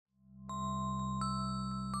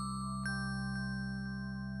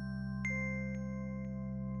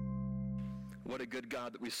What a good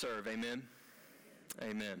God that we serve. Amen?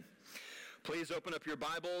 Amen. Please open up your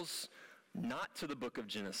Bibles, not to the book of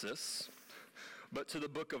Genesis, but to the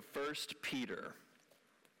book of 1 Peter.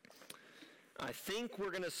 I think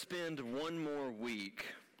we're going to spend one more week,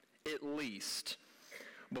 at least,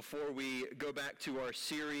 before we go back to our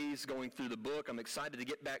series going through the book. I'm excited to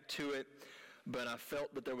get back to it, but I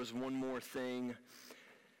felt that there was one more thing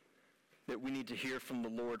that we need to hear from the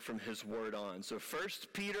Lord from His Word on. So 1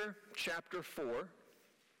 Peter chapter 4.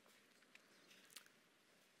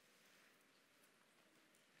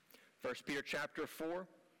 1 Peter chapter 4,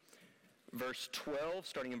 verse 12,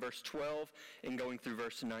 starting in verse 12 and going through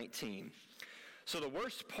verse 19. So the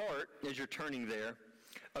worst part, as you're turning there,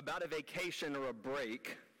 about a vacation or a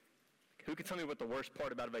break, who can tell me what the worst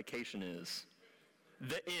part about a vacation is?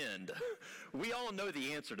 The end. We all know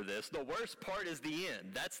the answer to this. The worst part is the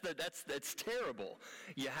end. That's terrible.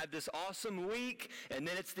 You have this awesome week, and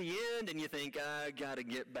then it's the end, and you think, I got to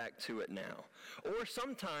get back to it now. Or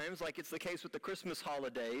sometimes, like it's the case with the Christmas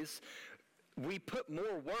holidays, we put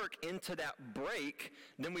more work into that break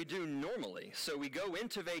than we do normally. So we go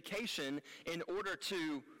into vacation in order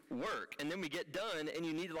to work, and then we get done, and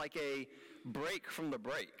you need like a break from the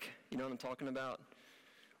break. You know what I'm talking about?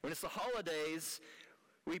 When it's the holidays,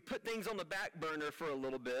 we put things on the back burner for a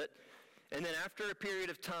little bit, and then after a period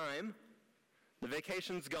of time, the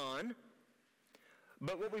vacation's gone.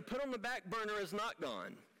 But what we put on the back burner is not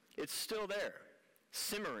gone. It's still there,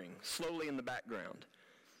 simmering slowly in the background.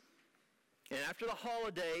 And after the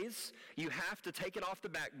holidays, you have to take it off the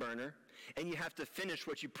back burner, and you have to finish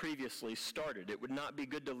what you previously started. It would not be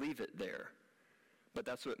good to leave it there. But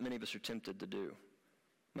that's what many of us are tempted to do,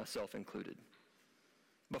 myself included.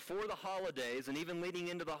 Before the holidays, and even leading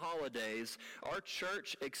into the holidays, our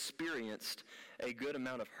church experienced a good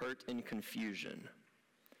amount of hurt and confusion.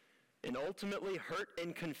 And ultimately, hurt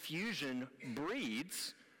and confusion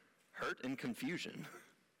breeds hurt and confusion.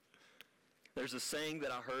 There's a saying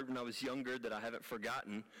that I heard when I was younger that I haven't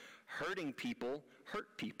forgotten: hurting people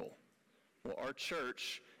hurt people. Well, our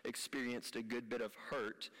church experienced a good bit of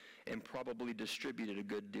hurt and probably distributed a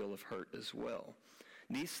good deal of hurt as well.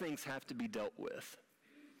 These things have to be dealt with.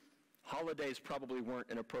 Holidays probably weren't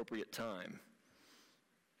an appropriate time.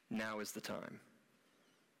 Now is the time.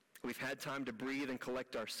 We've had time to breathe and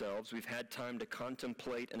collect ourselves. We've had time to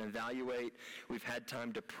contemplate and evaluate. We've had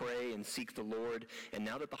time to pray and seek the Lord. And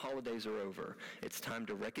now that the holidays are over, it's time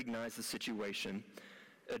to recognize the situation,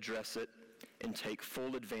 address it, and take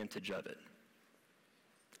full advantage of it.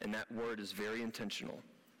 And that word is very intentional.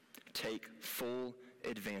 Take full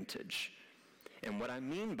advantage. And what I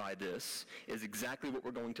mean by this is exactly what we're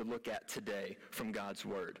going to look at today from God's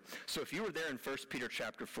Word. So if you were there in 1 Peter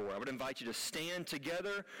chapter 4, I would invite you to stand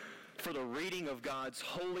together for the reading of God's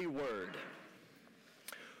holy Word.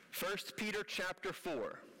 1 Peter chapter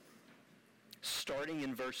 4, starting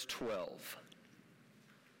in verse 12.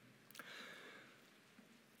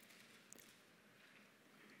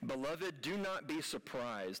 Beloved, do not be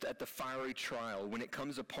surprised at the fiery trial when it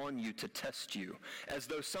comes upon you to test you, as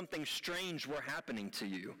though something strange were happening to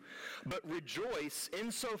you. But rejoice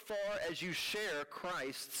insofar as you share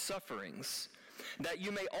Christ's sufferings, that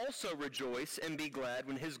you may also rejoice and be glad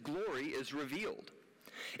when his glory is revealed.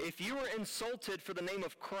 If you are insulted for the name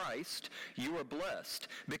of Christ, you are blessed,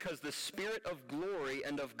 because the Spirit of glory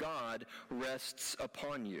and of God rests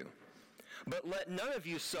upon you. But let none of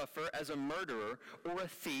you suffer as a murderer or a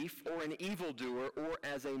thief or an evildoer or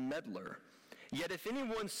as a meddler. Yet if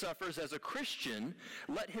anyone suffers as a Christian,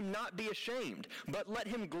 let him not be ashamed, but let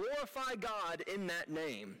him glorify God in that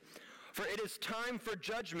name. For it is time for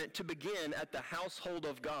judgment to begin at the household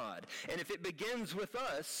of God. And if it begins with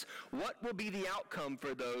us, what will be the outcome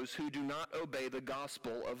for those who do not obey the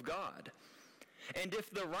gospel of God? And if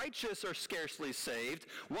the righteous are scarcely saved,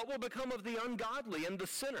 what will become of the ungodly and the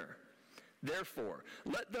sinner? Therefore,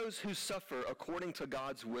 let those who suffer according to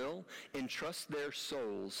God's will entrust their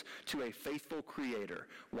souls to a faithful Creator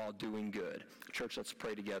while doing good. Church, let's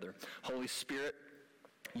pray together. Holy Spirit,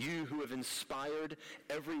 you who have inspired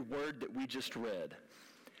every word that we just read,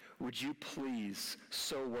 would you please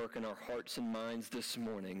so work in our hearts and minds this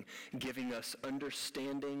morning, giving us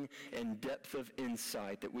understanding and depth of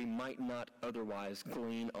insight that we might not otherwise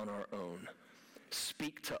glean on our own.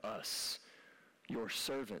 Speak to us. Your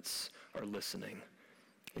servants are listening.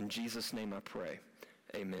 In Jesus' name I pray.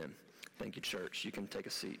 Amen. Thank you, church. You can take a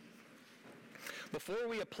seat. Before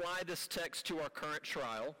we apply this text to our current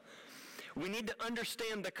trial, we need to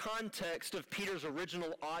understand the context of Peter's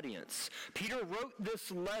original audience. Peter wrote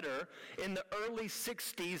this letter in the early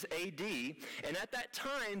 60s AD, and at that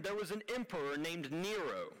time there was an emperor named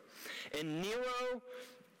Nero. And Nero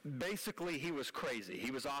basically he was crazy.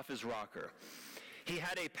 He was off his rocker. He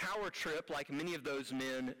had a power trip like many of those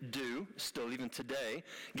men do, still even today,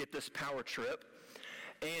 get this power trip.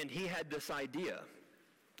 And he had this idea.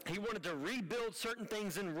 He wanted to rebuild certain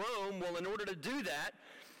things in Rome. Well, in order to do that,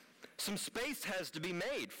 some space has to be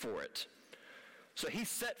made for it. So he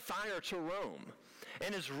set fire to Rome.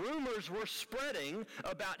 And as rumors were spreading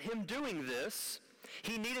about him doing this,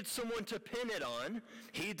 he needed someone to pin it on.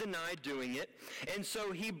 He denied doing it. And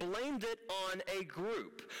so he blamed it on a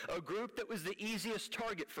group that was the easiest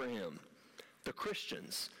target for him, the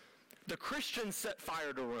Christians. The Christians set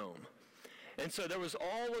fire to Rome. And so there was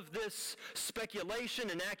all of this speculation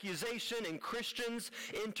and accusation, and Christians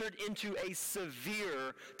entered into a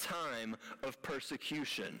severe time of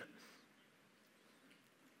persecution.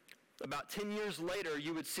 About 10 years later,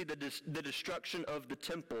 you would see the destruction of the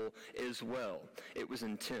temple as well. It was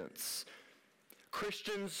intense.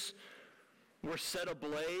 Christians were set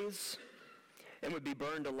ablaze and would be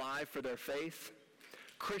burned alive for their faith.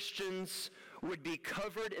 Christians would be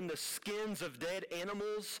covered in the skins of dead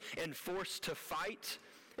animals and forced to fight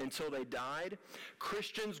until they died.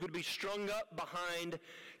 Christians would be strung up behind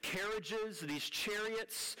carriages, these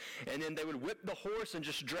chariots, and then they would whip the horse and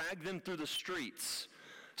just drag them through the streets.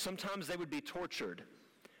 Sometimes they would be tortured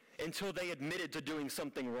until they admitted to doing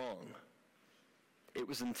something wrong. It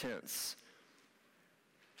was intense.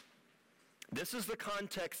 This is the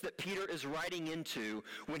context that Peter is writing into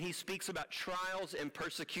when he speaks about trials and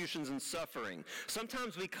persecutions and suffering.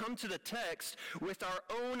 Sometimes we come to the text with our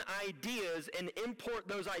own ideas and import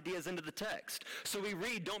those ideas into the text. So we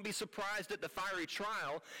read, don't be surprised at the fiery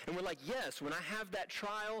trial, and we're like, yes, when I have that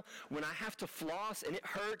trial, when I have to floss and it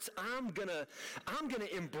hurts, I'm gonna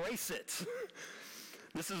embrace it.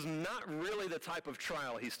 This is not really the type of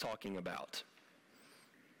trial he's talking about.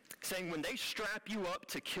 Saying when they strap you up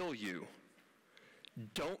to kill you,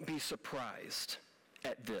 don't be surprised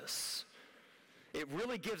at this. It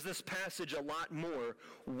really gives this passage a lot more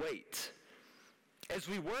weight. As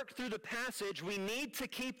we work through the passage, we need to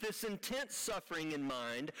keep this intense suffering in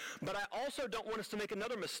mind, but I also don't want us to make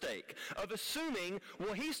another mistake of assuming,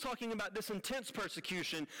 well, he's talking about this intense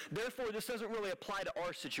persecution, therefore this doesn't really apply to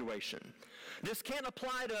our situation. This can't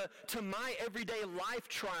apply to my everyday life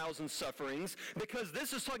trials and sufferings, because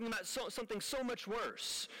this is talking about something so much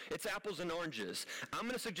worse. It's apples and oranges. I'm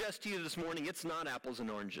going to suggest to you this morning, it's not apples and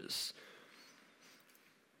oranges.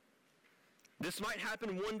 This might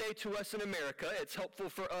happen one day to us in America. It's helpful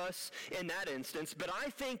for us in that instance, but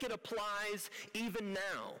I think it applies even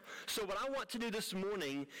now. So what I want to do this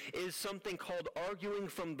morning is something called arguing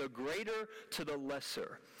from the greater to the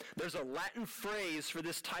lesser. There's a Latin phrase for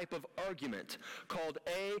this type of argument called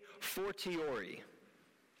a fortiori.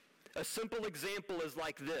 A simple example is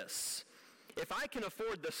like this. If I can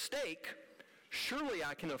afford the steak, surely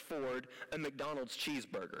I can afford a McDonald's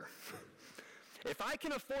cheeseburger. If I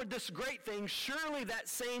can afford this great thing, surely that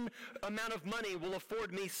same amount of money will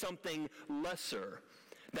afford me something lesser.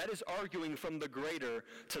 That is arguing from the greater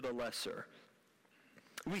to the lesser.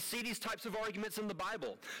 We see these types of arguments in the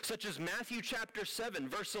Bible, such as Matthew chapter 7,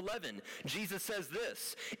 verse 11. Jesus says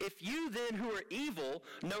this, "If you then who are evil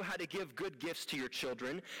know how to give good gifts to your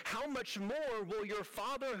children, how much more will your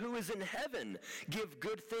Father who is in heaven give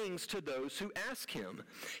good things to those who ask him?"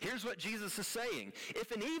 Here's what Jesus is saying.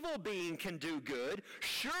 If an evil being can do good,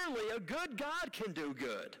 surely a good God can do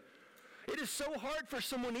good. It is so hard for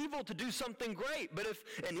someone evil to do something great, but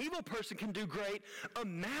if an evil person can do great,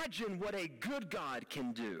 imagine what a good God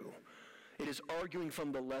can do. It is arguing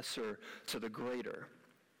from the lesser to the greater.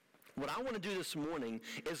 What I want to do this morning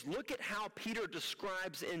is look at how Peter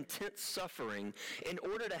describes intense suffering in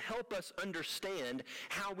order to help us understand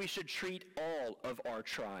how we should treat all of our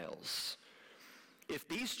trials. If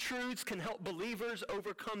these truths can help believers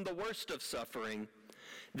overcome the worst of suffering,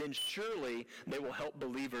 then surely they will help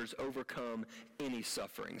believers overcome any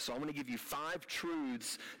suffering. So I'm going to give you 5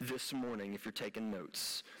 truths this morning if you're taking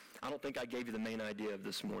notes. I don't think I gave you the main idea of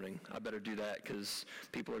this morning. I better do that because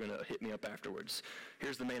people are going to hit me up afterwards.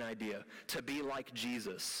 Here's the main idea. To be like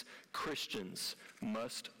Jesus, Christians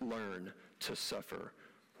must learn to suffer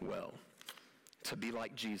well. To be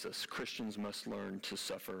like Jesus, Christians must learn to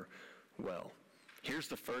suffer well. Here's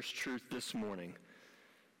the first truth this morning.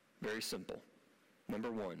 Very simple.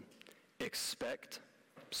 Number 1, expect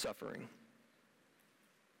suffering.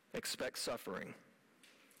 Expect suffering.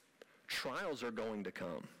 Trials are going to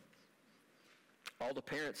come. All the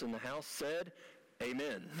parents in the house said,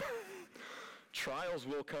 amen. Trials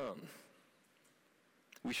will come.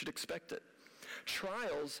 We should expect it.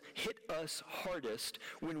 Trials hit us hardest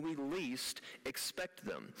when we least expect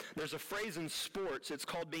them. There's a phrase in sports, it's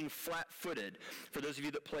called being flat-footed. For those of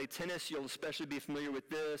you that play tennis, you'll especially be familiar with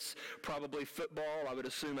this. Probably football, I would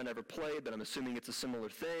assume. I never played, but I'm assuming it's a similar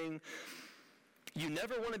thing. You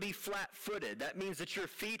never want to be flat-footed. That means that your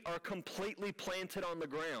feet are completely planted on the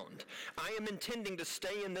ground. I am intending to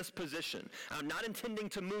stay in this position. I'm not intending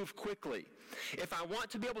to move quickly. If I want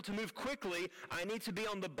to be able to move quickly, I need to be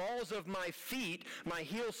on the balls of my feet, my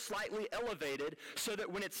heels slightly elevated, so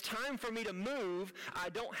that when it's time for me to move, I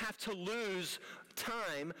don't have to lose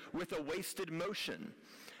time with a wasted motion.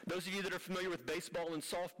 Those of you that are familiar with baseball and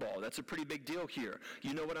softball, that's a pretty big deal here.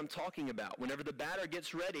 You know what I'm talking about. Whenever the batter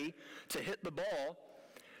gets ready to hit the ball,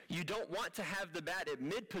 you don't want to have the bat at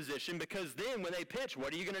mid-position, because then when they pitch,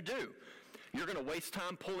 what are you going to do? You're going to waste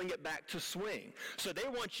time pulling it back to swing. So they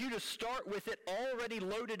want you to start with it already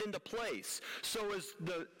loaded into place. So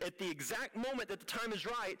at the exact moment that the time is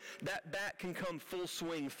right, that bat can come full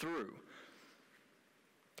swing through.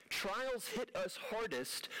 Trials hit us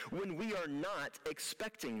hardest when we are not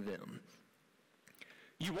expecting them.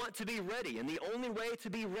 You want to be ready, and the only way to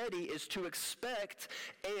be ready is to expect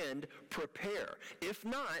and prepare. If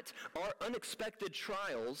not, our unexpected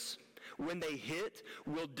trials, when they hit,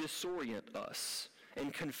 will disorient us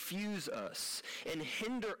and confuse us and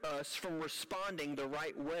hinder us from responding the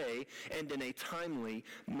right way and in a timely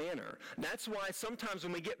manner. That's why sometimes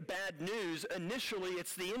when we get bad news, initially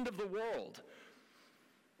it's the end of the world.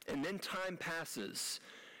 And then time passes,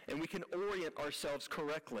 and we can orient ourselves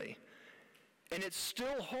correctly. And it's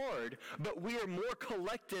still hard, but we are more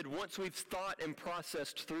collected once we've thought and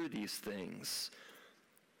processed through these things.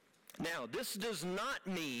 Now, this does not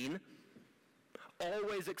mean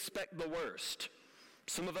always expect the worst.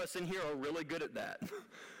 Some of us in here are really good at that.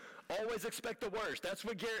 Always expect the worst. That's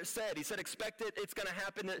what Garrett said. He said, expect it, it's going to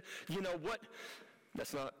happen. You know what?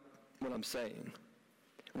 That's not what I'm saying.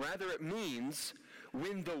 Rather, it means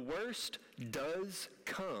when the worst does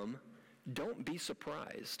come, don't be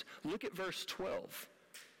surprised. Look at verse 12.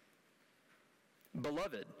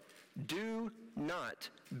 Beloved, do not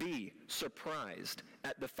be surprised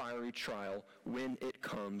at the fiery trial when it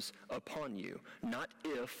comes upon you. Not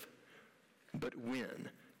if, but when.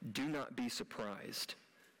 Do not be surprised.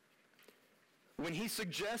 When he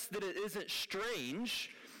suggests that it isn't strange,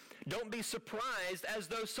 don't be surprised as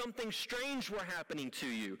though something strange were happening to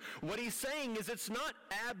you. What he's saying is it's not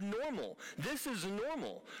abnormal. This is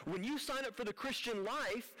normal. When you sign up for the Christian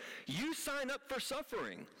life, you sign up for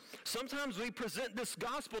suffering. Sometimes we present this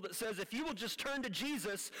gospel that says if you will just turn to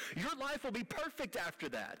Jesus, your life will be perfect after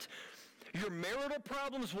that. Your marital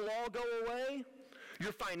problems will all go away.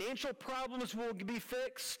 Your financial problems will be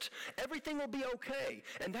fixed. Everything will be okay.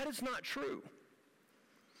 And that is not true.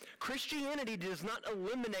 Christianity does not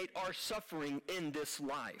eliminate our suffering in this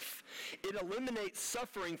life. It eliminates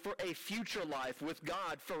suffering for a future life with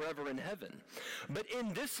God forever in heaven. But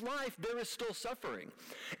in this life, there is still suffering,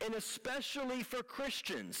 and especially for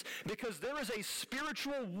Christians, because there is a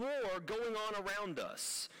spiritual war going on around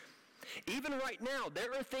us. Even right now,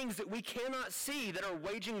 there are things that we cannot see that are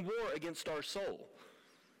waging war against our soul.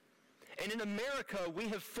 And in America, we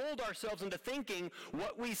have fooled ourselves into thinking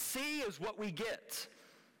what we see is what we get.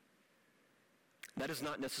 That is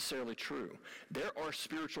not necessarily true. There are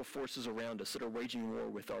spiritual forces around us that are waging war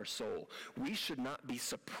with our soul. We should not be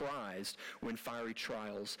surprised when fiery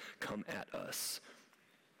trials come at us.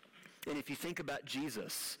 And if you think about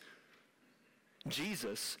Jesus,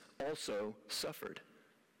 Jesus also suffered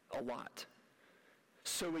a lot.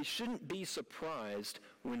 So we shouldn't be surprised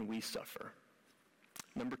when we suffer.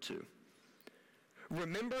 Number 2,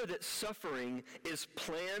 remember that suffering is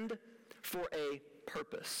planned for a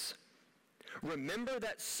purpose. Remember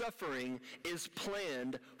that suffering is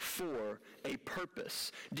planned for a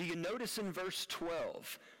purpose. Do you notice in verse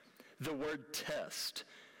 12 the word test?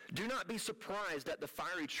 Do not be surprised at the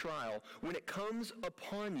fiery trial when it comes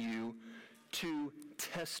upon you to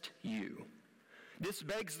test you. This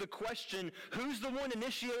begs the question, who's the one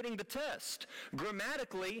initiating the test?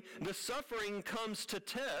 Grammatically, the suffering comes to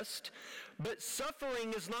test, but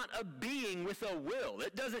suffering is not a being with a will.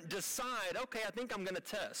 It doesn't decide, okay, I think I'm going to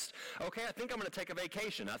test. Okay, I think I'm going to take a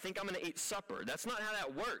vacation. I think I'm going to eat supper. That's not how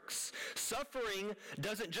that works. Suffering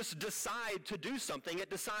doesn't just decide to do something.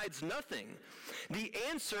 It decides nothing. The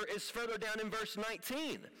answer is further down in verse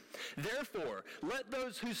 19. Therefore, let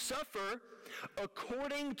those who suffer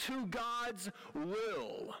according to God's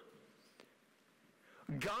will.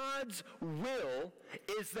 God's will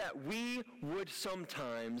is that we would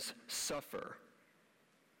sometimes suffer.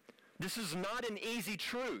 This is not an easy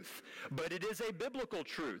truth, but it is a biblical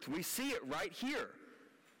truth. We see it right here.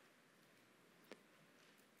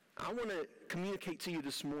 I want to communicate to you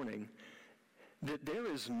this morning that there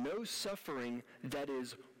is no suffering that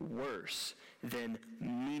is worse than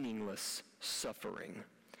meaningless suffering.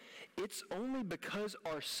 It's only because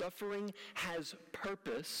our suffering has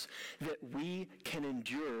purpose that we can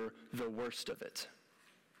endure the worst of it.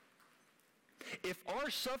 If our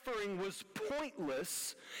suffering was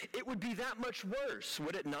pointless, it would be that much worse,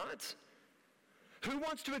 would it not? Who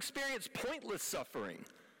wants to experience pointless suffering?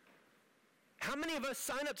 How many of us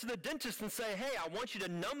sign up to the dentist and say, hey, I want you to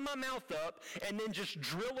numb my mouth up and then just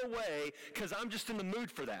drill away because I'm just in the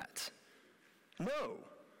mood for that? No.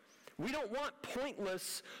 We don't want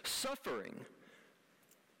pointless suffering.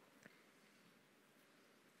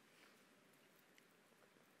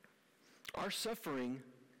 Our suffering,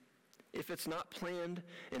 if it's not planned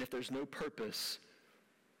and if there's no purpose,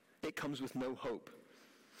 it comes with no hope.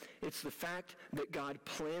 It's the fact that God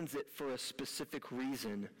plans it for a specific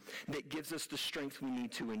reason that gives us the strength we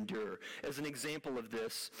need to endure. As an example of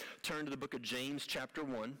this, turn to the book of James chapter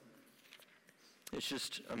 1. It's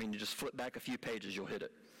just, you just flip back a few pages, you'll hit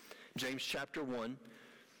it. James chapter 1.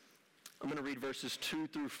 I'm going to read verses 2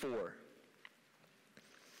 through 4.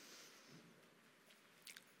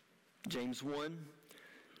 James 1,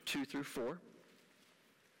 2 through 4.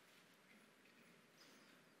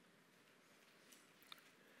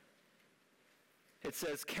 It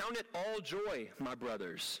says, "Count it all joy, my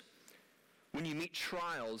brothers, when you meet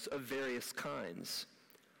trials of various kinds.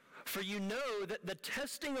 For you know that the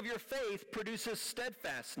testing of your faith produces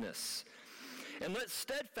steadfastness. And let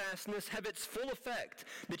steadfastness have its full effect,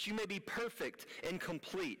 that you may be perfect and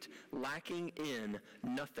complete, lacking in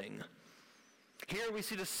nothing." Here we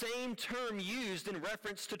see the same term used in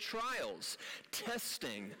reference to trials,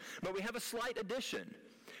 testing, but we have a slight addition.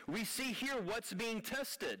 We see here what's being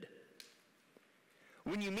tested.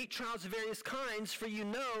 When you meet trials of various kinds, for you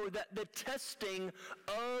know that the testing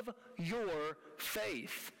of your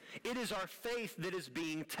faith. It is our faith that is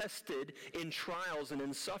being tested in trials and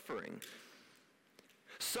in suffering.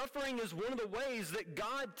 Suffering is one of the ways that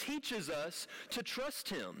God teaches us to trust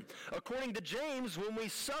him. According to James, when we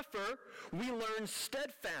suffer, we learn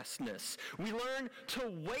steadfastness. We learn to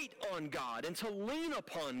wait on God and to lean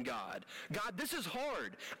upon God. God, this is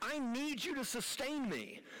hard. I need you to sustain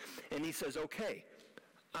me. And he says, okay,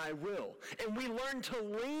 I will. And we learn to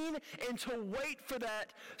lean and to wait for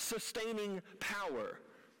that sustaining power.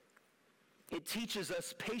 It teaches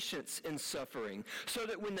us patience in suffering so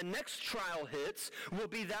that when the next trial hits, we'll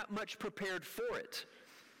be that much prepared for it.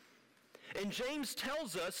 And James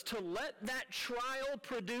tells us to let that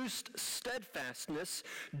trial-produced steadfastness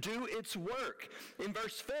do its work. In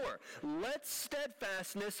verse 4, let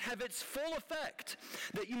steadfastness have its full effect,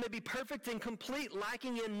 that you may be perfect and complete,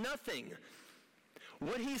 lacking in nothing.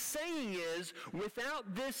 What he's saying is,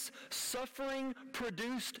 without this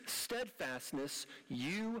suffering-produced steadfastness,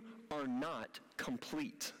 you are not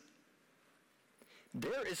complete.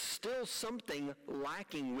 There is still something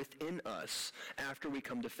lacking within us after we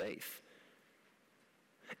come to faith.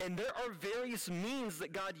 And there are various means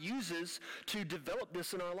that God uses to develop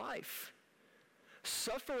this in our life.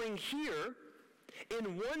 Suffering here,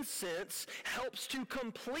 in one sense, helps to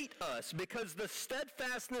complete us because the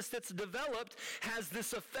steadfastness that's developed has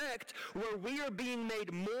this effect where we are being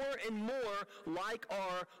made more and more like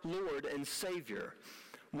our Lord and Savior.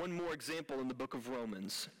 One more example in the book of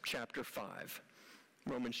Romans, chapter 5.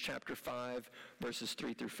 Romans chapter 5, verses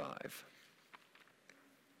 3 through 5.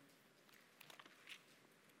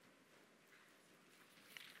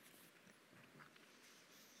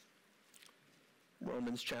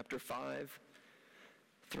 Romans chapter 5,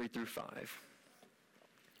 3 through 5.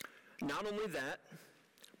 Not only that,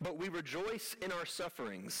 but we rejoice in our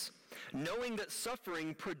sufferings, knowing that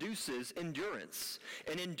suffering produces endurance,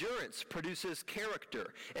 and endurance produces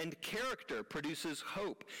character, and character produces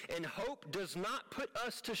hope, and hope does not put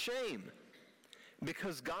us to shame,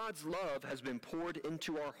 because God's love has been poured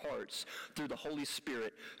into our hearts through the Holy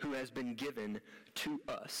Spirit who has been given to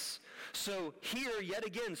us. So here, yet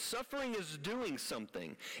again, suffering is doing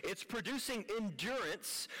something. It's producing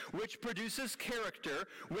endurance, which produces character,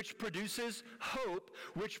 which produces hope,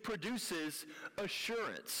 which produces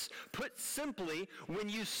assurance. Put simply, when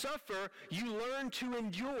you suffer, you learn to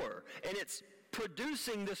endure, and it's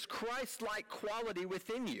producing this Christ-like quality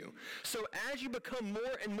within you. So as you become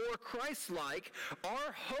more and more Christ-like,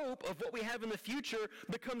 our hope of what we have in the future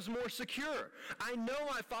becomes more secure. I know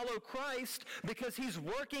I follow Christ because he's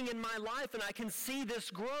working in my life and I can see this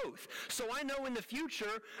growth. So I know in the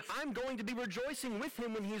future I'm going to be rejoicing with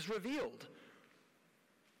him when he's revealed.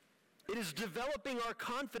 It is developing our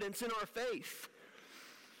confidence in our faith.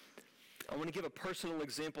 I want to give a personal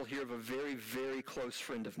example here of a very, very close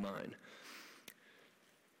friend of mine.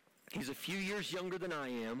 He's a few years younger than I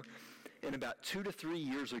am, and about 2 to 3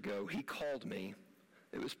 years ago, he called me.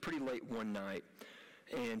 It was pretty late one night,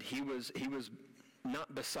 and he was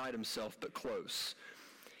not beside himself, but close.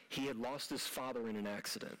 He had lost his father in an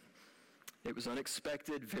accident. It was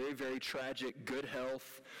unexpected, very, very tragic, good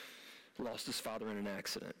health, lost his father in an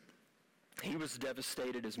accident. He was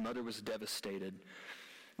devastated. His mother was devastated.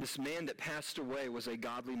 This man that passed away was a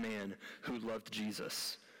godly man who loved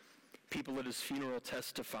Jesus. People at his funeral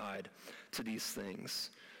testified to these things.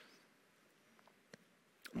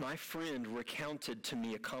 My friend recounted to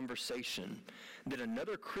me a conversation that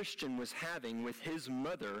another Christian was having with his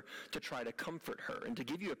mother to try to comfort her. And to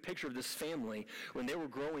give you a picture of this family, when they were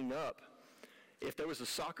growing up, if there was a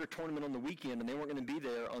soccer tournament on the weekend and they weren't going to be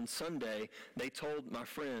there on Sunday, they told my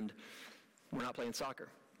friend, we're not playing soccer.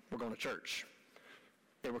 We're going to church.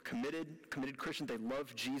 They were committed Christians. They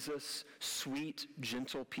loved Jesus, sweet,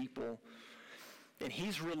 gentle people. And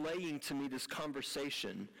he's relaying to me this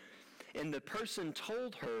conversation. And the person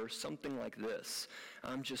told her something like this: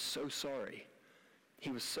 I'm just so sorry.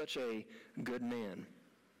 He was such a good man.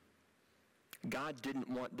 God didn't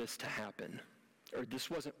want this to happen. Or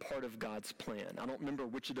this wasn't part of God's plan. I don't remember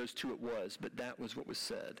which of those two it was, but that was what was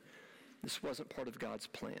said. This wasn't part of God's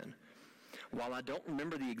plan. While I don't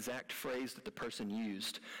remember the exact phrase that the person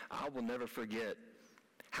used, I will never forget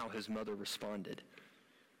how his mother responded.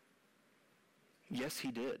 Yes,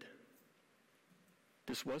 he did.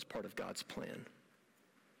 This was part of God's plan.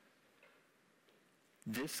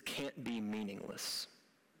 This can't be meaningless.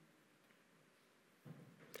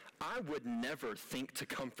 I would never think to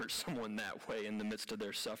comfort someone that way in the midst of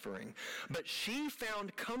their suffering. But she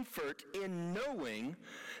found comfort in knowing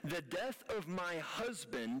the death of my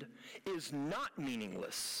husband is not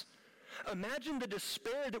meaningless. Imagine the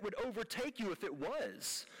despair that would overtake you if it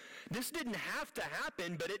was. This didn't have to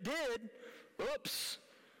happen, but it did. Oops.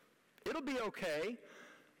 It'll be okay.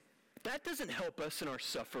 That doesn't help us in our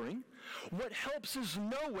suffering. What helps is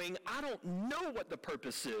knowing I don't know what the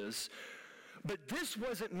purpose is, but this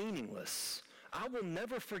wasn't meaningless. I will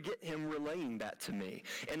never forget him relaying that to me.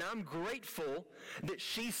 And I'm grateful that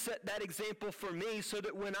she set that example for me so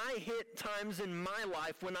that when I hit times in my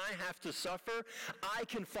life when I have to suffer, I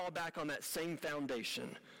can fall back on that same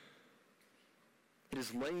foundation. It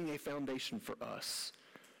is laying a foundation for us.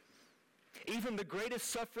 Even the greatest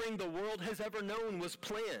suffering the world has ever known was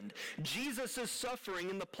planned. Jesus' suffering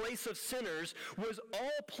in the place of sinners was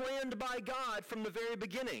all planned by God from the very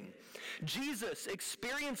beginning. Jesus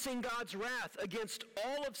experiencing God's wrath against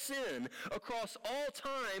all of sin across all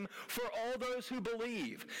time for all those who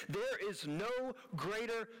believe. There is no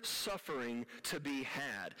greater suffering to be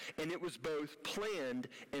had. And it was both planned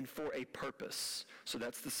and for a purpose. So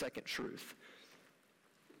that's the second truth.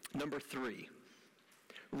 Number 3.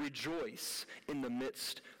 Rejoice in the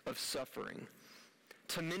midst of suffering.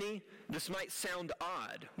 To many, this might sound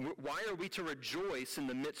odd. Why are we to rejoice in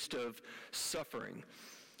the midst of suffering?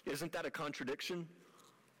 Isn't that a contradiction?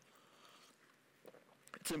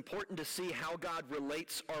 It's important to see how God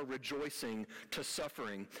relates our rejoicing to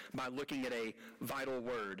suffering by looking at a vital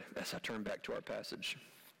word as I turn back to our passage.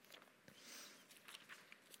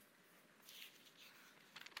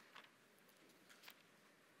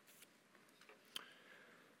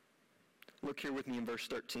 Look here with me in verse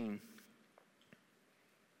 13.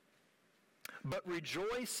 But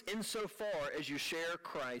rejoice insofar as you share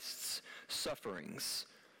Christ's sufferings.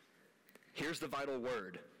 Here's the vital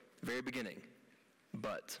word, very beginning,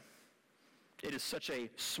 but. It is such a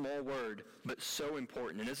small word, but so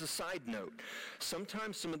important. And as a side note,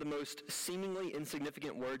 sometimes some of the most seemingly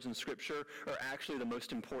insignificant words in Scripture are actually the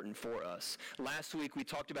most important for us. Last week, we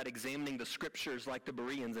talked about examining the Scriptures like the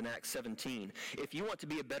Bereans in Acts 17. If you want to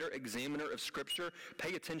be a better examiner of Scripture,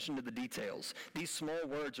 pay attention to the details. These small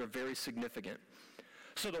words are very significant.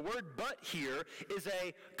 So the word but here is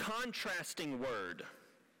a contrasting word.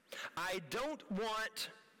 I don't want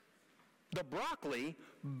the broccoli,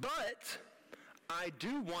 but I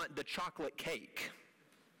do want the chocolate cake.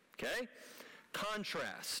 Okay?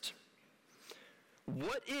 Contrast.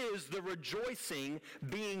 What is the rejoicing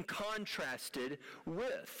being contrasted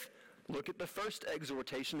with? Look at the first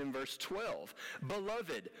exhortation in verse 12.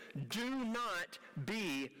 Beloved, do not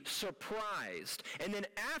be surprised. And then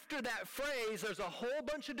after that phrase, there's a whole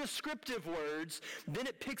bunch of descriptive words. Then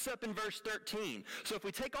it picks up in verse 13. So if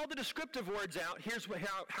we take all the descriptive words out, here's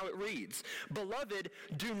how it reads. Beloved,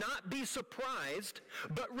 do not be surprised,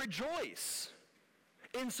 but rejoice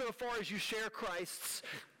insofar as you share Christ's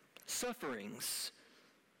sufferings.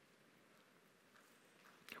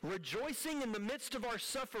 Rejoicing in the midst of our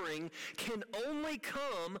suffering can only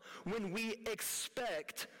come when we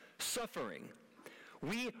expect suffering.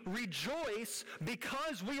 We rejoice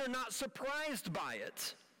because we are not surprised by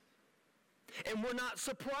it. And we're not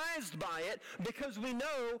surprised by it because we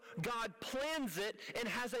know God plans it and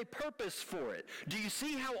has a purpose for it. Do you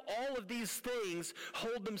see how all of these things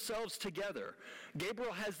hold themselves together?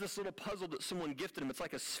 Gabriel has this little puzzle that someone gifted him. It's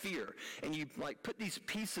like a sphere. And you put these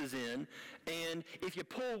pieces in, and if you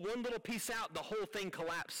pull one little piece out, the whole thing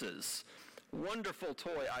collapses. Wonderful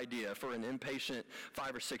toy idea for an impatient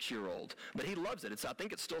 5 or 6 year old. But he loves it. I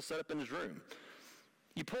think it's still set up in his room.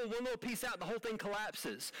 You pull one little piece out, the whole thing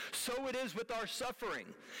collapses. So it is with our suffering.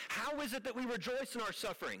 How is it that we rejoice in our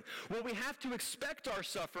suffering? Well, we have to expect our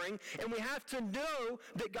suffering, and we have to know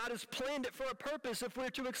that God has planned it for a purpose if we're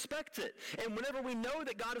to expect it. And whenever we know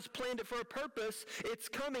that God has planned it for a purpose, it's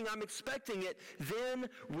coming, I'm expecting it, then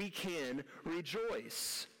we can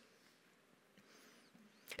rejoice.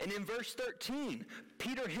 And in verse 13,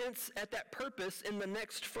 Peter hints at that purpose in the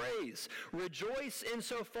next phrase. Rejoice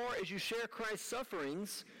insofar as you share Christ's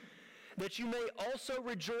sufferings, that you may also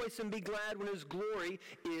rejoice and be glad when his glory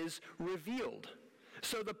is revealed.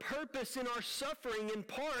 So the purpose in our suffering in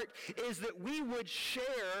part is that we would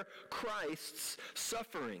share Christ's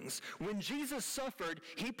sufferings. When Jesus suffered,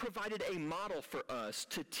 he provided a model for us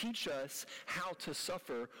to teach us how to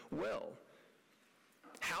suffer well.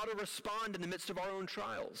 How to respond in the midst of our own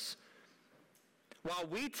trials. While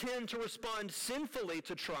we tend to respond sinfully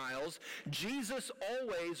to trials, Jesus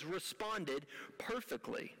always responded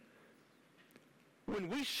perfectly. When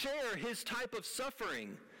we share his type of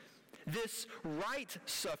suffering, this right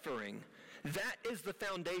suffering, that is the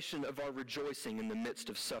foundation of our rejoicing in the midst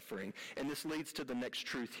of suffering. And this leads to the next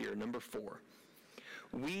truth here, number 4.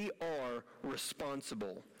 We are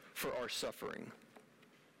responsible for our suffering.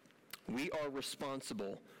 We are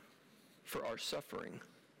responsible for our suffering.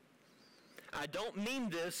 I don't mean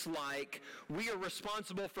this like we are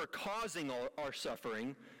responsible for causing our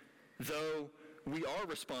suffering, though we are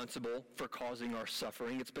responsible for causing our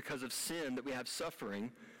suffering. It's because of sin that we have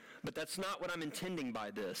suffering, but that's not what I'm intending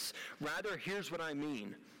by this. Rather, here's what I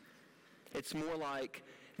mean. It's more like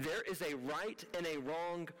there is a right and a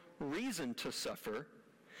wrong reason to suffer,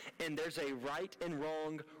 and there's a right and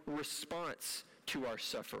wrong response to our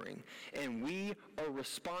suffering, and we are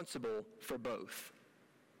responsible for both.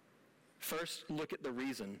 First, look at the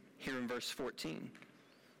reason here in verse 14.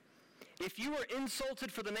 If you are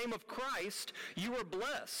insulted for the name of Christ, you are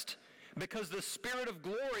blessed, because the Spirit of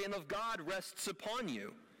glory and of God rests upon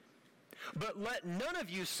you. But let none of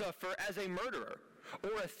you suffer as a murderer,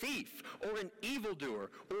 or a thief, or an evildoer,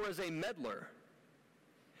 or as a meddler.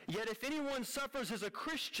 Yet if anyone suffers as a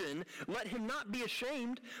Christian, let him not be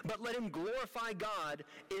ashamed, but let him glorify God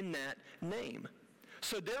in that name.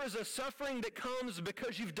 So there is a suffering that comes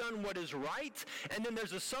because you've done what is right, and then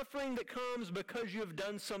there's a suffering that comes because you have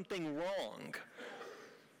done something wrong.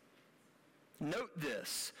 Note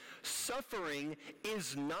this, suffering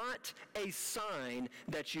is not a sign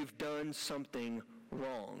that you've done something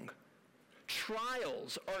wrong.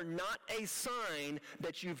 Trials are not a sign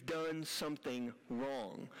that you've done something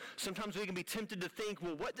wrong. Sometimes we can be tempted to think,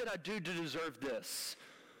 well, what did I do to deserve this?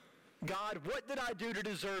 God, what did I do to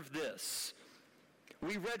deserve this?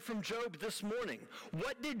 We read from Job this morning.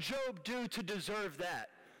 What did Job do to deserve that?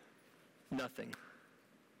 Nothing.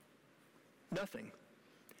 Nothing.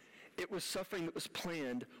 It was suffering that was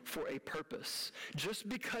planned for a purpose. Just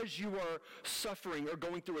because you are suffering or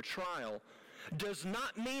going through a trial does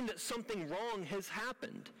not mean that something wrong has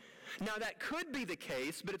happened. Now that could be the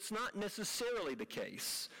case, but it's not necessarily the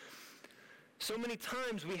case. So many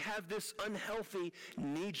times we have this unhealthy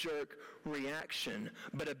knee-jerk reaction,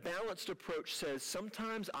 but a balanced approach says,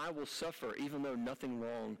 sometimes I will suffer even though nothing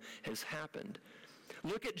wrong has happened.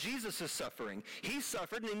 Look at Jesus' suffering. He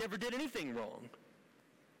suffered and he never did anything wrong.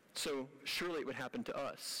 So surely it would happen to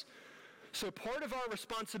us. So part of our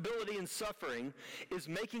responsibility in suffering is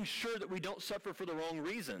making sure that we don't suffer for the wrong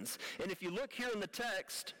reasons. And if you look here in the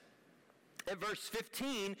text, at verse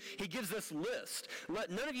 15, he gives this list.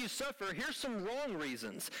 Let none of you suffer. Here's some wrong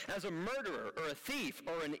reasons. As a murderer, or a thief,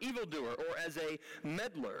 or an evildoer, or as a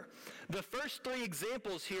meddler. The first 3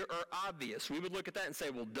 examples here are obvious. We would look at that and say,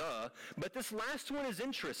 well, duh. But this last one is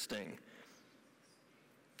interesting.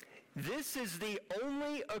 This is the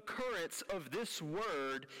only occurrence of this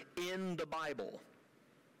word in the Bible.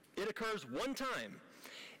 It occurs one time.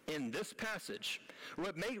 in this passage,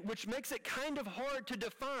 which makes it kind of hard to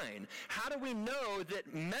define. How do we know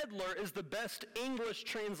that meddler is the best English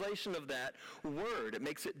translation of that word? It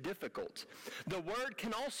makes it difficult. The word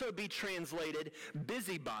can also be translated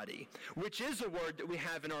busybody, which is a word that we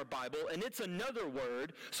have in our Bible, and it's another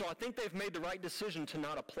word, so I think they've made the right decision to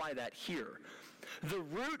not apply that here. The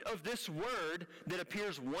root of this word that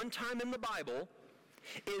appears one time in the Bible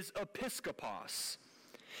is episkopos.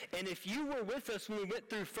 And if you were with us when we went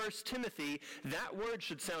through 1 Timothy, that word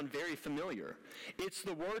should sound very familiar. It's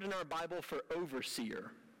the word in our Bible for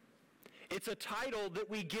overseer. It's a title that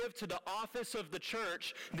we give to the office of the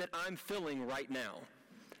church that I'm filling right now,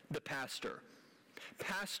 the pastor.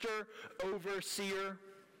 Pastor, overseer,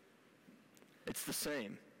 it's the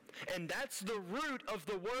same. And that's the root of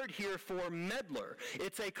the word here for meddler.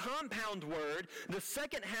 It's a compound word. The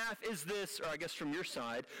second half is this, or I guess from your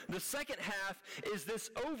side, the second half is this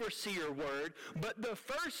overseer word, but the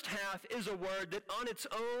first half is a word that on its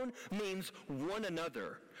own means one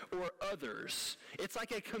another or others. It's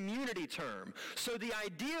like a community term. So the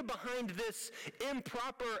idea behind this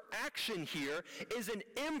improper action here is an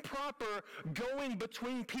improper going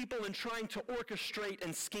between people and trying to orchestrate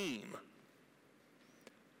and scheme.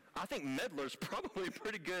 I think meddler's probably a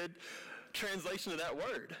pretty good translation of that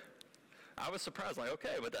word. I was surprised, like,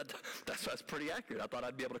 okay, but that's pretty accurate. I thought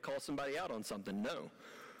I'd be able to call somebody out on something. No.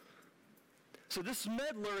 So this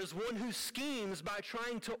meddler is one who schemes by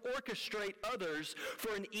trying to orchestrate others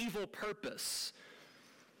for an evil purpose.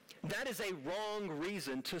 That is a wrong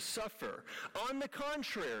reason to suffer. On the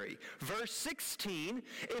contrary, verse 16,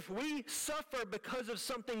 if we suffer because of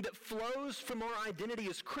something that flows from our identity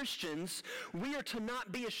as Christians, we are to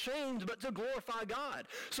not be ashamed, but to glorify God.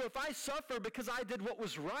 So if I suffer because I did what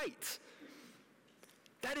was right,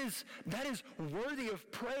 that is worthy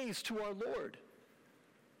of praise to our Lord.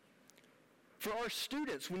 For our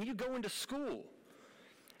students, when you go into school,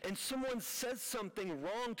 and someone says something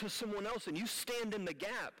wrong to someone else and you stand in the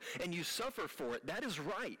gap and you suffer for it, that is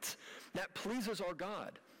right. That pleases our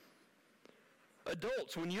God.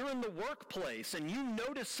 Adults, when you're in the workplace and you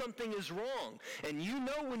notice something is wrong and you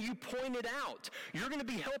know when you point it out, you're going to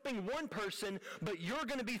be helping one person, but you're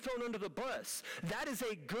going to be thrown under the bus. That is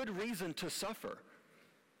a good reason to suffer.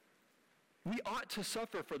 We ought to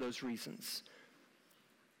suffer for those reasons.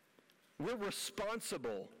 We're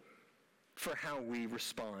responsible for how we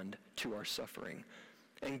respond to our suffering.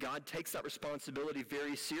 And God takes that responsibility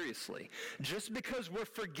very seriously. Just because we're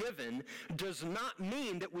forgiven does not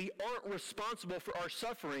mean that we aren't responsible for our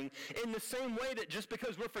suffering, in the same way that just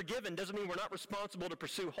because we're forgiven doesn't mean we're not responsible to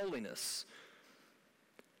pursue holiness.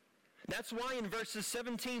 That's why in verses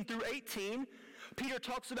 17 through 18, Peter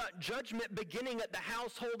talks about judgment beginning at the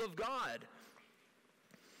household of God.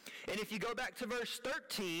 And if you go back to verse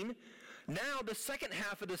 13, now the second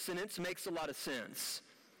half of the sentence makes a lot of sense.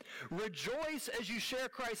 Rejoice as you share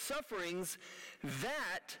Christ's sufferings,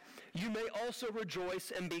 that you may also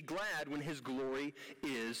rejoice and be glad when his glory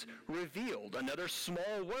is revealed. Another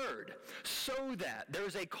small word. So that.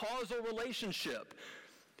 There's a causal relationship.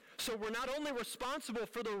 So we're not only responsible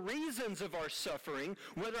for the reasons of our suffering,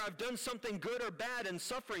 whether I've done something good or bad and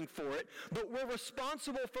suffering for it, but we're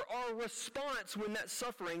responsible for our response when that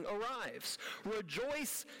suffering arrives.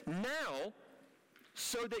 Rejoice now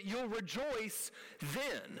so that you'll rejoice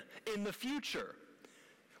then, in the future.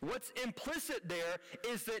 What's implicit there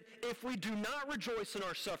is that if we do not rejoice in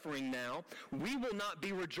our suffering now, we will not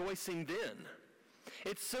be rejoicing then.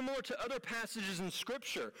 It's similar to other passages in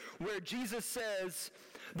Scripture where Jesus says,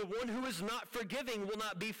 the one who is not forgiving will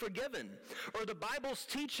not be forgiven. Or the Bible's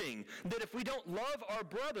teaching that if we don't love our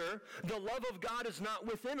brother, the love of God is not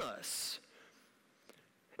within us.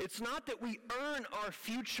 It's not that we earn our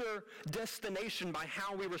future destination by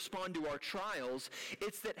how we respond to our trials.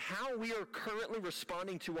 It's that how we are currently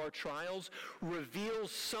responding to our trials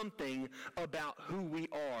reveals something about who we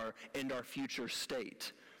are and our future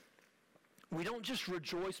state. We don't just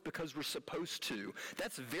rejoice because we're supposed to.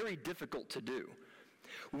 That's very difficult to do.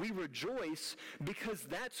 We rejoice because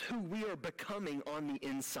that's who we are becoming on the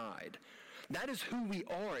inside. That is who we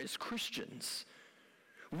are as Christians.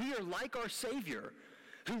 We are like our Savior,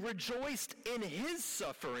 who rejoiced in his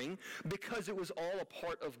suffering because it was all a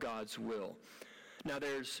part of God's will. Now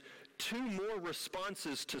there's two more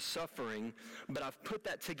responses to suffering, but I've put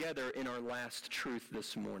that together in our last truth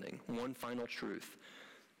this morning. One final truth.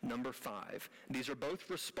 Number 5. These are both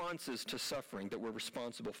responses to suffering that we're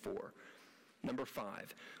responsible for. Number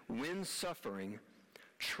 5. When suffering,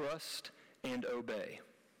 trust and obey.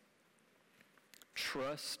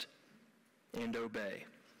 Trust and obey.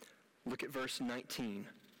 Look at verse 19.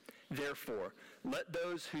 Therefore, let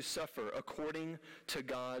those who suffer according to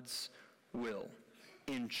God's will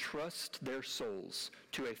entrust their souls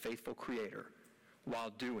to a faithful Creator while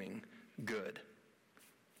doing good.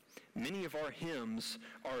 Many of our hymns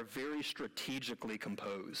are very strategically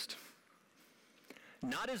composed.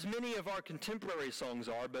 Not as many of our contemporary songs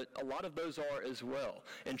are, but a lot of those are as well,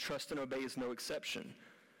 and Trust and Obey is no exception.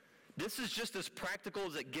 This is just as practical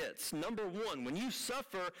as it gets. Number one, when you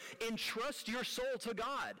suffer, entrust your soul to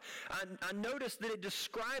God. I noticed that it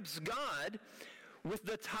describes God with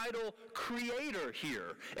the title Creator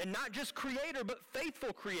here. And not just Creator, but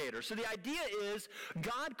faithful Creator. So the idea is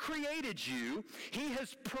God created you. He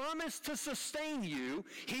has promised to sustain you.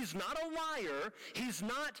 He's not a liar. He's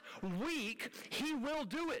not weak. He will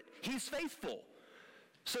do it. He's faithful.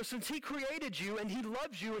 So since he created you and he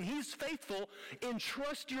loves you and he's faithful,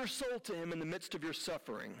 entrust your soul to him in the midst of your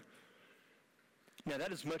suffering. Now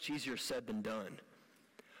that is much easier said than done.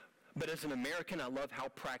 But as an American, I love how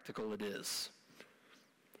practical it is.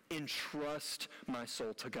 Entrust my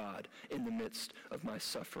soul to God in the midst of my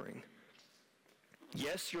suffering.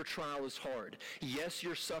 Yes, your trial is hard. Yes,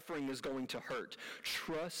 your suffering is going to hurt.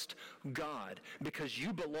 Trust God because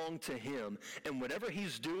you belong to him, and whatever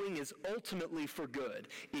he's doing is ultimately for good,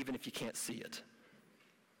 even if you can't see it.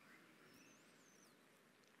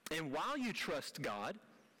 And while you trust God,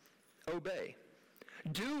 obey.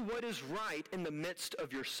 Do what is right in the midst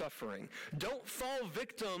of your suffering. Don't fall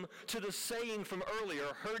victim to the saying from earlier,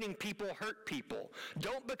 hurting people hurt people.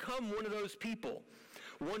 Don't become one of those people.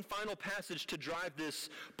 One final passage to drive this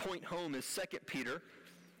point home is 2 Peter.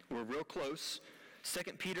 We're real close.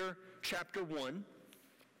 2 Peter chapter 1.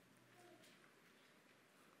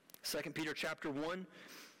 2 Peter chapter 1.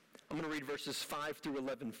 I'm going to read verses 5 through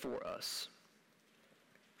 11 for us.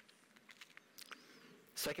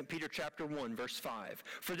 2 Peter chapter 1, verse 5.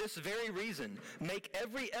 For this very reason, make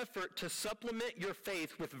every effort to supplement your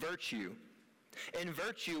faith with virtue, and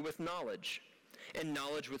virtue with knowledge, and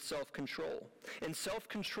knowledge with self-control, and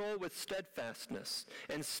self-control with steadfastness,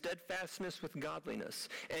 and steadfastness with godliness,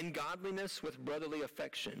 and godliness with brotherly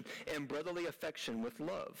affection, and brotherly affection with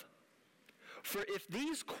love. For if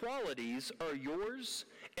these qualities are yours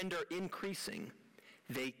and are increasing,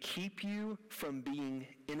 they keep you from being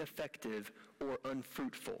ineffective or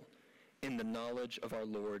unfruitful in the knowledge of our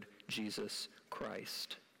Lord Jesus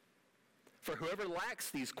Christ. For whoever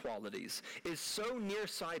lacks these qualities is so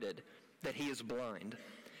nearsighted that he is blind,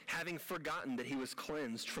 having forgotten that he was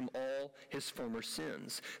cleansed from all his former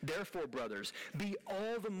sins. Therefore, brothers, be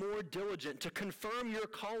all the more diligent to confirm your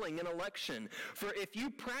calling and election. For if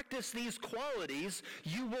you practice these qualities,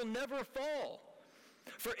 you will never fall.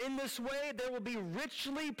 For in this way there will be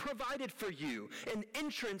richly provided for you an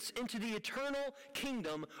entrance into the eternal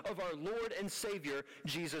kingdom of our Lord and Savior,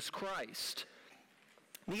 Jesus Christ.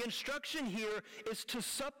 The instruction here is to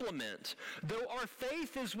supplement. Though our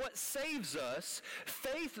faith is what saves us,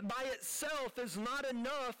 faith by itself is not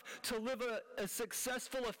enough to live a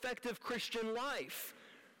successful, effective Christian life.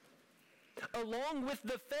 Along with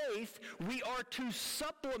the faith, we are to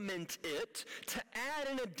supplement it, to add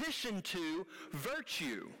in addition to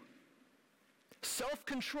virtue,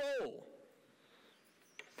 self-control.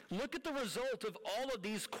 Look at the result of all of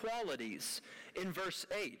these qualities in verse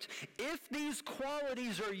 8. If these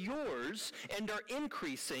qualities are yours and are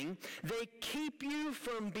increasing, they keep you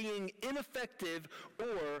from being ineffective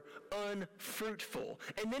or unfruitful.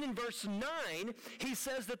 And then in verse 9, he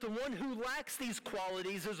says that the one who lacks these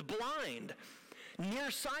qualities is blind,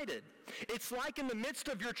 nearsighted. It's like in the midst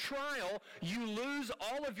of your trial, you lose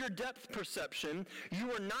all of your depth perception.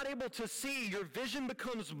 You are not able to see. Your vision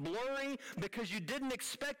becomes blurry because you didn't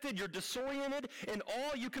expect it. You're disoriented, and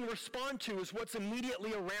all you can respond to is what's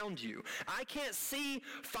immediately around you. I can't see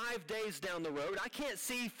 5 days down the road. I can't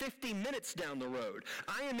see 50 minutes down the road.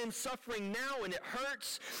 I am in suffering now, and it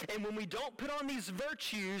hurts. And when we don't put on these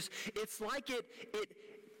virtues, it's like it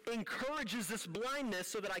encourages this blindness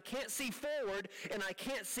so that I can't see forward and I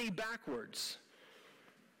can't see backwards.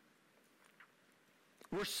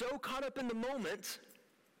 We're so caught up in the moment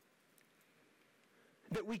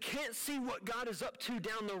that we can't see what God is up to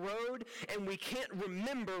down the road, and we can't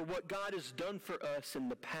remember what God has done for us in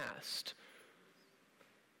the past.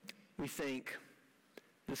 We think,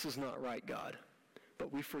 this is not right, God.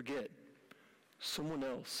 But we forget, someone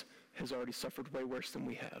else has already suffered way worse than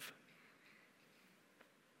we have.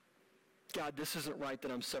 God, this isn't right that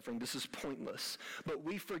I'm suffering. This is pointless. But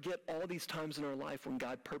we forget all these times in our life when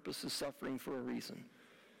God purposes suffering for a reason.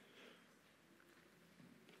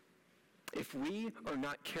 If we are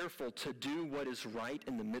not careful to do what is right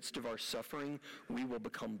in the midst of our suffering, we will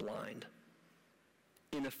become blind,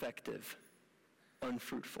 ineffective,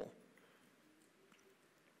 unfruitful.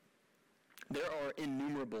 There are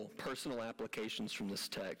innumerable personal applications from this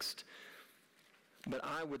text, but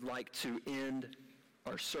I would like to end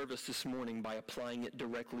our service this morning by applying it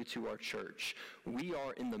directly to our church. We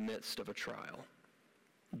are in the midst of a trial.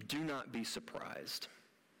 Do not be surprised.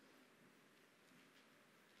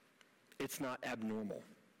 It's not abnormal.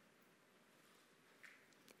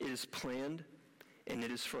 It is planned, and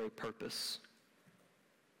it is for a purpose.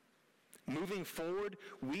 Moving forward,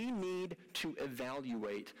 we need to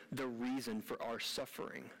evaluate the reason for our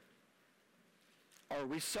suffering. Are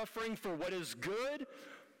we suffering for what is good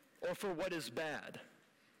or for what is bad?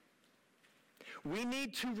 We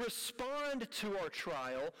need to respond to our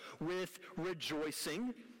trial with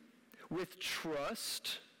rejoicing, with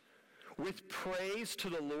trust, with praise to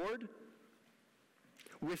the Lord,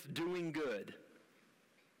 with doing good.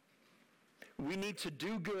 We need to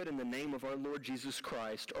do good in the name of our Lord Jesus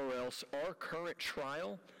Christ, or else our current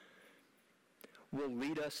trial will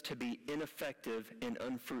lead us to be ineffective and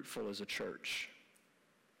unfruitful as a church.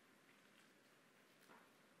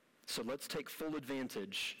 So let's take full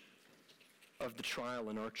advantage of the trial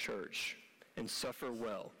in our church and suffer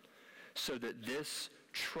well, so that this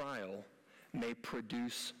trial may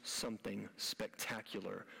produce something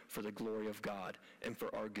spectacular for the glory of God and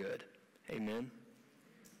for our good. Amen.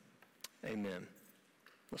 Amen.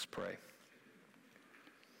 Let's pray.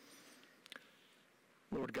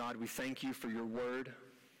 Lord God, we thank you for your word.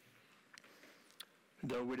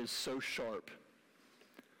 Though it is so sharp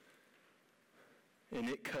and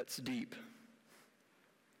it cuts deep,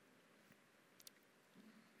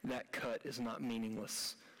 that cut is not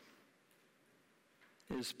meaningless.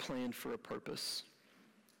 It is planned for a purpose.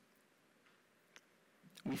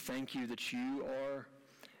 We thank you that you are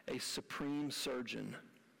a supreme surgeon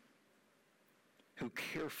who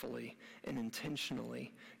carefully and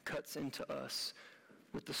intentionally cuts into us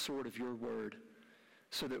with the sword of your word,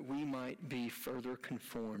 so that we might be further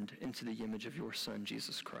conformed into the image of your Son,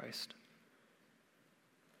 Jesus Christ.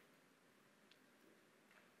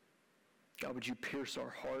 God, would you pierce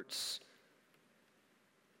our hearts,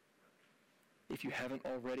 if you haven't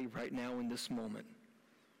already, right now in this moment,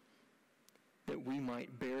 that we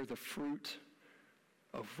might bear the fruit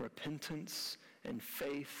of repentance and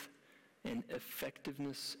faith and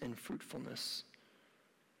effectiveness and fruitfulness.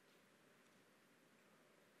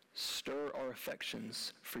 Stir our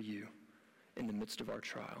affections for you in the midst of our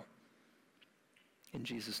trial. In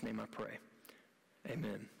Jesus' name I pray.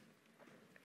 Amen.